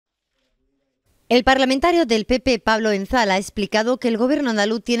El parlamentario del PP, Pablo Venzal, ha explicado que el Gobierno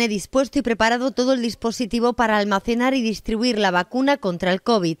andaluz tiene dispuesto y preparado todo el dispositivo para almacenar y distribuir la vacuna contra el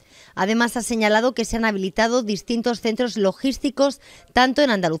COVID. Además, ha señalado que se han habilitado distintos centros logísticos tanto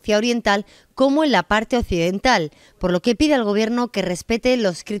en Andalucía Oriental como en la parte occidental, por lo que pide al Gobierno que respete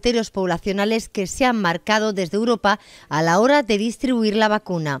los criterios poblacionales que se han marcado desde Europa a la hora de distribuir la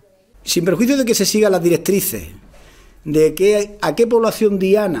vacuna. Sin perjuicio de que se sigan las directrices de a qué población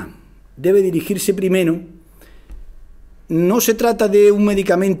diana debe dirigirse primero, no se trata de un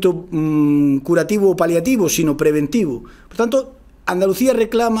medicamento curativo o paliativo, sino preventivo. Por tanto, Andalucía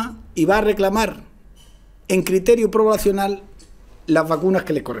reclama y va a reclamar en criterio poblacional las vacunas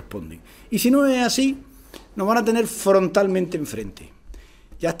que le corresponden. Y si no es así, nos van a tener frontalmente enfrente.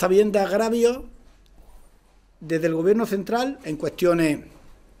 Ya está bien de agravios desde el Gobierno central en cuestiones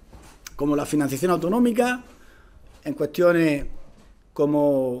como la financiación autonómica, en cuestiones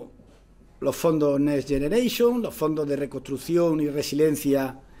como los fondos Next Generation, los fondos de reconstrucción y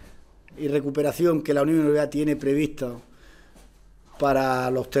resiliencia y recuperación que la Unión Europea tiene previstos para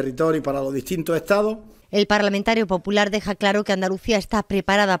los territorios y para los distintos estados. El parlamentario popular deja claro que Andalucía está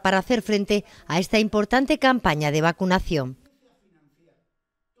preparada para hacer frente a esta importante campaña de vacunación.